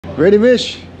Ready,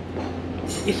 Mish?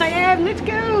 Yes, I am. Let's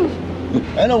go.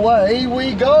 And away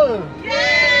we go.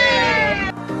 Yeah!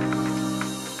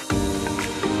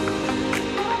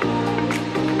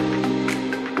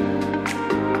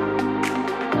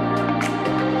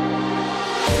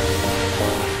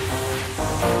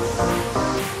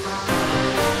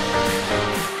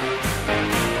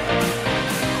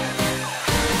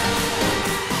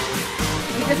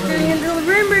 We're just doing a little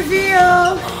room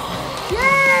reveal.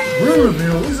 Yay! Room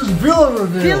reveal? This is villa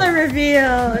reveal. Villa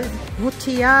reveal.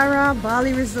 Mutiara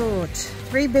Bali Resort.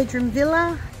 3-bedroom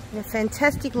villa in a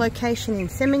fantastic location in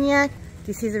Seminyak.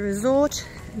 This is a resort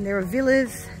and there are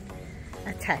villas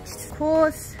attached. Of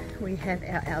course, we have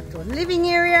our outdoor living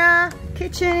area,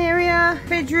 kitchen area,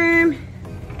 bedroom,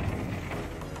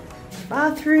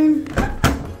 bathroom,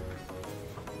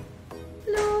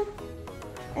 hello,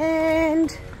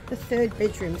 and the 3rd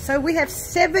bedroom. So we have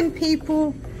 7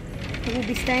 people who will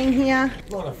be staying here.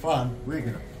 A lot of fun. We're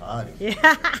gonna party.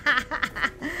 Yeah.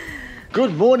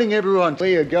 Good morning, everyone.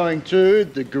 We are going to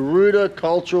the Garuda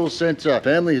Cultural Centre.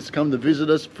 Family has come to visit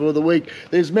us for the week.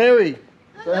 There's Mary.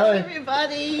 Hello,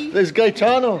 everybody. There's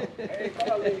Gaetano.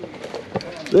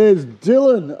 There's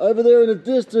Dylan over there in the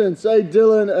distance. Hey,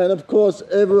 Dylan. And of course,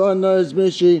 everyone knows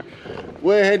Mishy.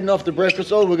 We're heading off to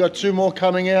breakfast. Oh, we've got 2 more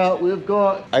coming out. We've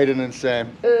got Aiden and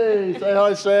Sam. Hey, say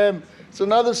hi, Sam. It's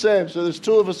another Sam. So there's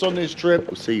 2 of us on this trip.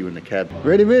 We'll see you in the cab.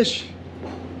 Ready, Mish?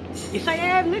 Yes, I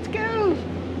am. Let's go.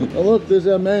 Oh look, there's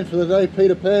our man for the day,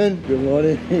 Peter Pan. Good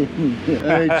morning.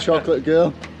 Hey, chocolate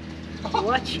girl.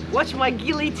 Watch my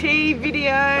Gilly Tea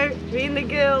video, me and the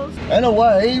girls. And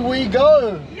away we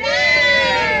go. Yeah!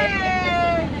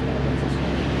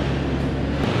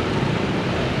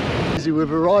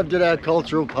 We've arrived at our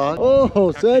cultural park.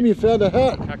 Oh, Sam, you found a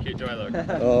hat. How cute do I look?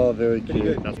 Oh, very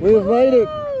cute. We have made it.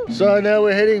 So now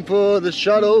we're heading for the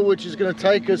shuttle, which is going to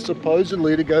take us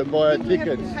supposedly to go buy our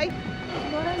tickets. Off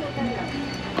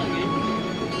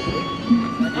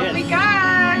we go!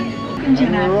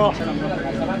 And we're off.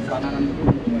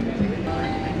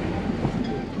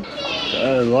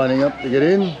 So, lining up to get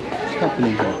in.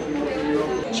 Company here.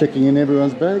 Checking in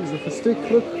everyone's bags with a stick,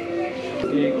 look.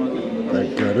 The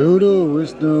Garuda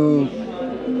Wisnu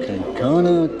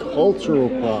Kankana Cultural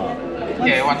Park.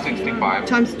 Yeah, 165.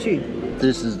 Times 2.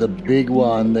 This is the big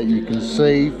one that you can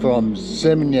see from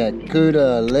Seminyak,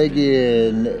 Kuta,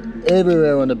 Legian,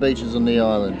 everywhere on the beaches on the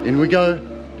island. In we go.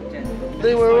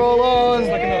 There we're all on.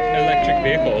 It's like an electric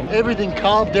vehicle. Everything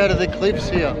carved out of the cliffs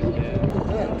here.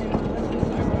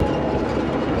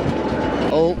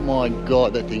 Oh my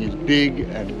God, that thing is big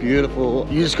and beautiful.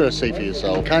 You just got to see for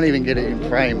yourself. Can't even get it in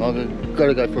frame. I've got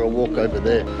to go for a walk over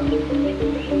there.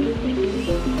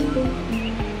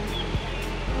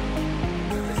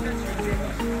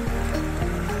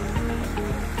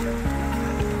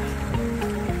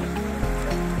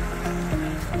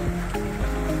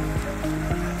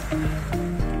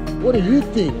 What do you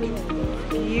think?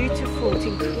 Beautiful, it's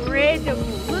incredible.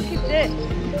 Look at this.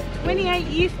 28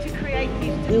 years to create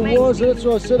this. It was, that's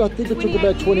what I said. I think it took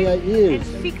about 28 years.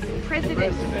 And 6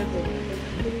 presidents.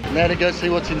 Now to go see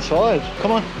what's inside.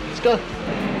 Come on, let's go.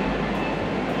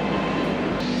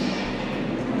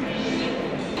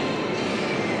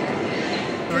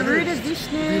 Garuda If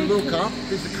Vishnu. you look up,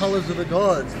 there's the colours of the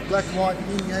gods. Black, white,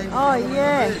 yin, yang. Oh,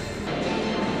 yeah.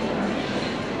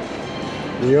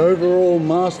 The overall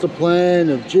master plan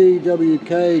of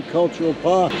GWK Cultural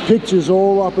Park. Pictures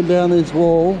all up and down this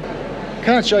wall.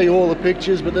 Can't show you all the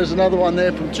pictures, but there's another one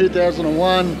there from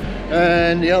 2001,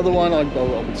 and the other one I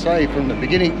would say from the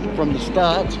beginning, from the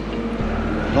start,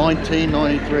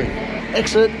 1993.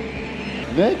 Exit.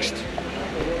 Next.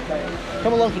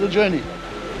 Come along for the journey.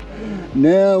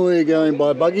 Now we're going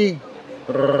by buggy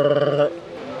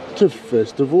to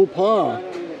Festival Park,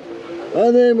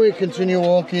 and then we continue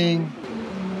walking.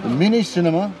 The mini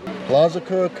cinema, Plaza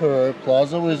Kurokuro,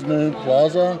 Plaza Wisnu,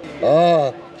 Plaza,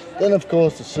 then of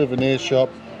course the souvenir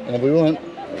shop, and if we want,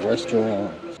 a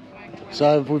restaurant.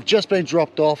 So we've just been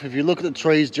dropped off. If you look at the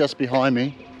trees just behind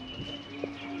me,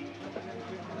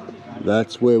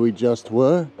 that's where we just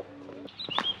were.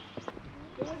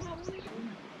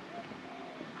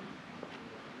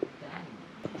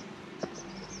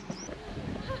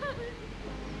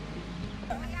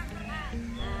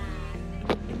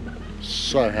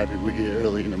 So happy we're here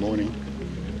early in the morning.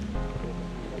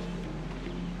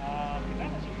 Have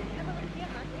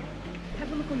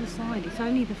a look on the side, it's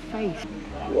only the face.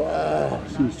 Wow,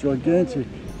 seems gigantic.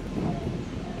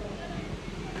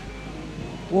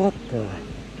 What the?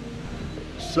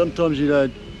 Sometimes you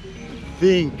don't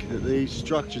think that these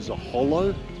structures are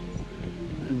hollow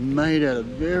and made out of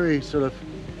very sort of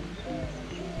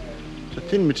a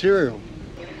thin material.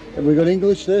 Have we got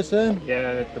English there, Sam? Yeah,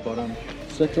 at the bottom.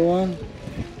 Second one.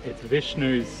 It's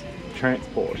Vishnu's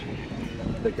transport,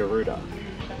 the Garuda.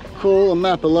 Cool, a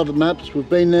map. I love maps. We've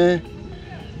been there.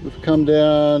 We've come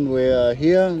down. We are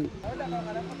here.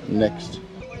 Next.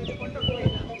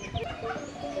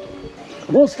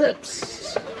 More steps.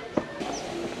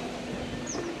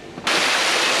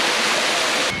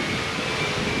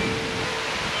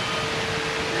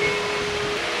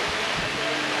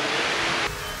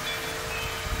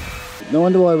 No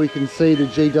wonder why we can see the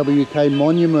GWK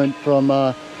monument from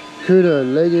Kuta,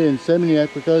 Legi and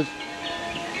Seminyak, because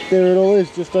there it all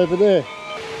is, just over there.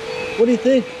 What do you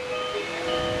think?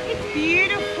 It's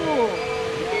beautiful.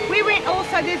 We went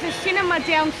also, there's a cinema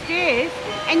downstairs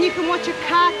and you can watch a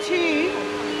cartoon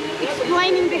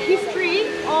explaining the history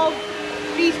of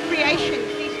these creations,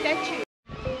 these statues.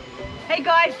 Hey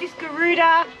guys, this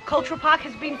Garuda Cultural Park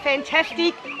has been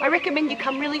fantastic. I recommend you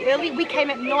come really early. We came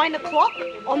at 9 o'clock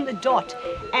on the dot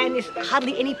and there's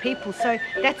hardly any people, so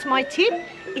that's my tip.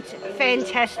 It's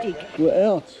fantastic. We're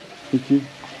out. Thank you.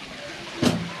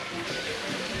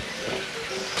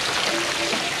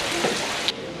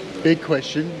 Big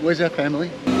question, where's our family?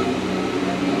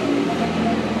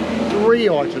 3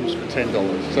 items for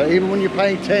 $10. So even when you're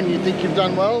paying 10, you think you've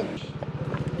done well?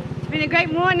 It's been a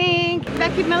great morning.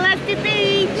 Back in Melasti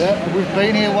Beach. Yeah, we've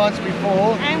been here once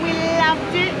before. And we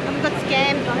loved it. And we got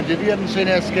scammed. If you haven't seen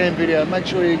our scam video, make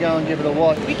sure you go and give it a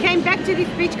watch. We came back to this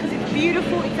beach because it's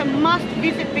beautiful. It's a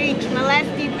must-visit beach,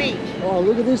 Melasti Beach. Oh,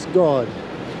 look at this guide.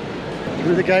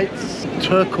 Through the gates,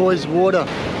 turquoise water.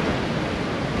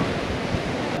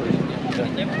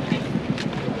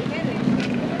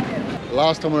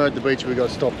 Last time we were at the beach, we got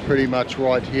stopped pretty much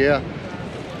right here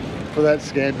for that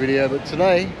scam video, but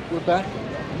today we're back.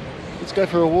 Let's go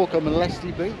for a walk on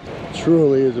Melasti Beach.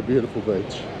 Truly is a beautiful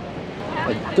beach.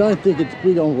 I don't think it's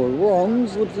big on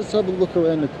wrongs. Let's just have a look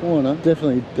around the corner.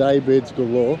 Definitely day beds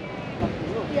galore.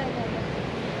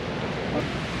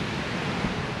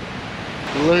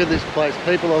 Look at this place.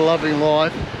 People are loving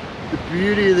life. The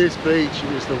beauty of this beach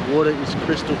is the water is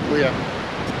crystal clear.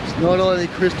 It's not only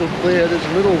crystal clear, there's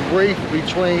a little reef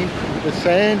between the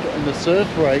sand and the surf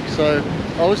break. So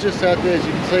I was just out there, as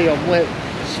you can see, I'm wet,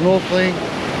 snorkeling.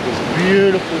 It's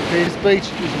beautiful. This beach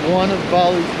is one of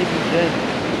Bali's hidden gems.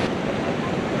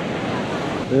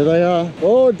 There they are.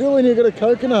 Oh, Dylan, you got a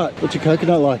coconut. What's your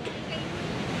coconut like?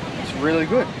 It's really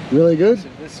good. Really good?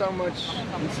 There's so much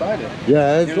inside it.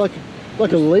 Yeah, it's like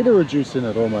a litre of juice in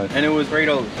it almost. And it was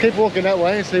 $3. Keep walking that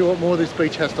way and see what more this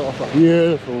beach has to offer.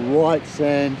 Beautiful white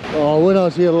sand. Oh, when I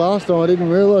was here last time, I didn't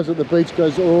realise that the beach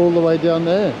goes all the way down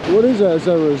there. What is that? Is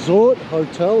that a resort?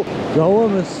 Hotel? Goa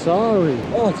Masari.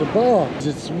 Oh, it's a bar.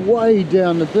 It's way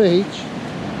down the beach.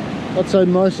 I'd say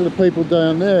most of the people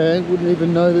down there wouldn't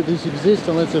even know that this exists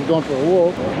unless they've gone for a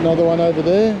walk. Another one over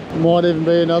there. Might even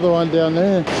be another one down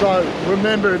there. So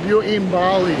remember, if you're in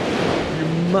Bali, you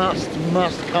must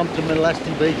come to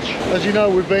Melasti Beach. As you know,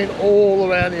 we've been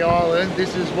all around the island.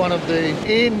 This is one of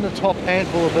in the top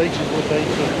handful of beaches we've been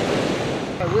to.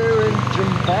 We're in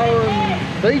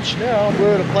Jimbaran Beach now.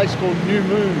 We're at a place called New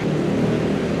Moon.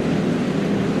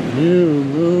 New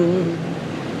Moon.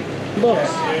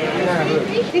 Box.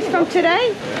 This from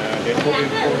today? Yeah, they're cooking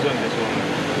frozen, this one.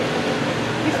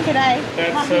 This today?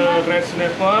 That's red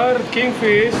snapper,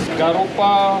 kingfish,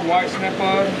 garupa, white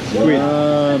snapper.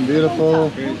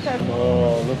 Beautiful.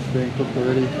 Oh, looks being cooked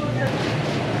already.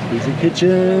 Here's the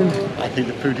kitchen. I think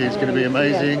the food here is going to be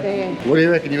amazing. What do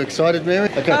you reckon? You excited, Mary?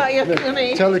 Okay. Oh, yeah,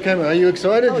 Tell the camera, are you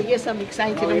excited? Oh, yes, I'm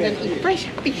excited. I'm going to eat fresh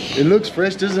fish. It looks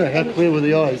fresh, doesn't it? How clear were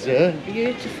the eyes, yeah?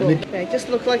 Beautiful. They just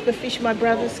look like the fish my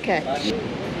brothers catch.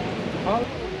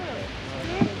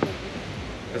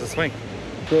 There's a swing.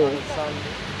 Cool.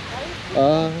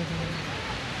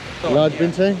 Large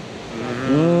bintang?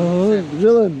 Oh,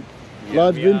 Dylan,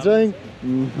 large bintang?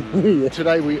 Yeah.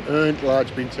 Today we earned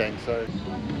large bintang, so.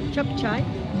 Chop chai,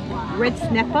 red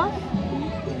snapper,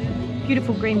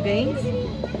 beautiful green beans,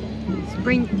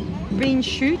 spring bean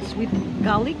shoots with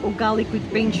garlic or garlic with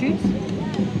bean shoots.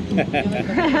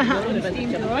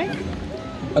 Steamed rice.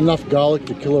 Enough garlic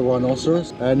to kill a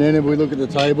rhinoceros. And then if we look at the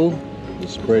table, the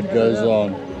spread goes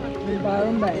on.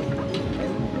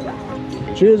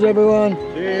 Cheers everyone!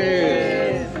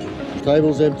 Cheers!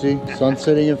 Table's empty, sun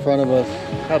setting in front of us.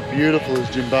 How beautiful is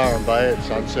Jimbaran Bay at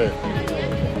sunset?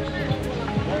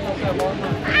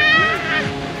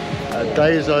 Our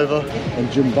day is over and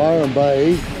Jimbaran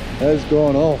Bay has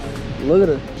gone off. Look at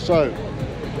it. So,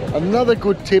 another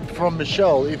good tip from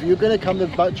Michelle, if you're going to come to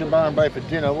Jimbaran Bay for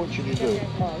dinner, what should you do?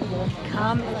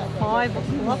 Come at 5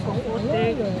 o'clock or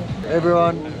 4:30.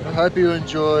 Everyone, I hope you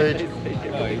enjoyed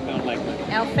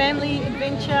Our family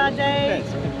adventure day.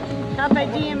 Carpe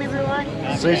diem, everyone.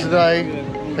 See you today.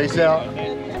 Peace out.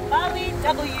 Bali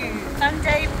W,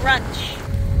 Sunday brunch.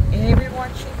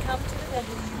 Everyone should come to the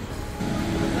W.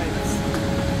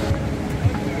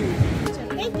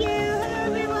 Thank you. Hello,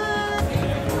 everyone.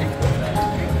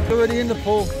 Already in the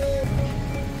pool.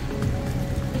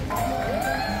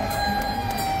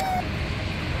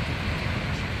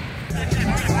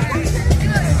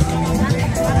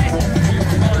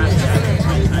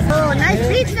 Oh, nice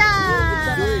pizza!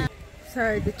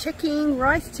 So the check-in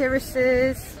rice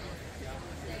terraces.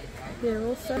 Here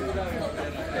also.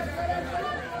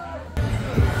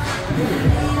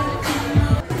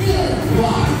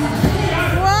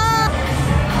 Whoa!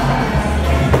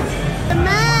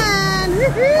 Man!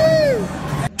 Woohoo!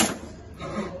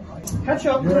 Catch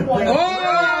up.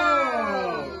 Oh!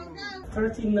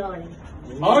 39.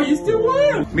 Oh, you still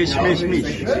won! Mish.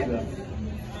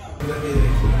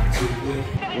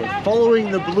 We're following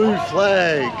the blue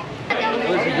flag.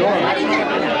 Where's he gone?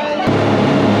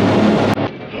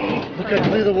 Look how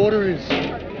clear the water is.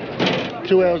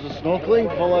 2 hours of snorkeling,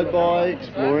 followed by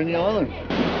exploring the island.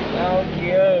 Oh,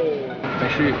 yo.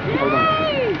 Actually, hold on.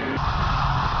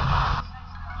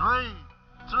 3,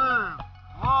 2,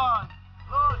 1,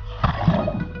 launch!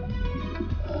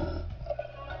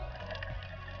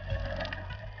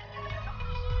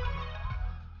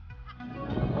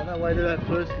 On our way to that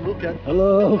first look at.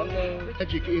 Hello!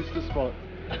 Magic Insta spot.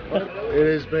 It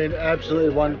has been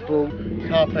absolutely wonderful.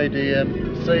 Carpe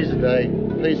diem, seize the day.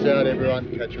 Peace out, everyone.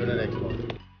 Catch you in the next one.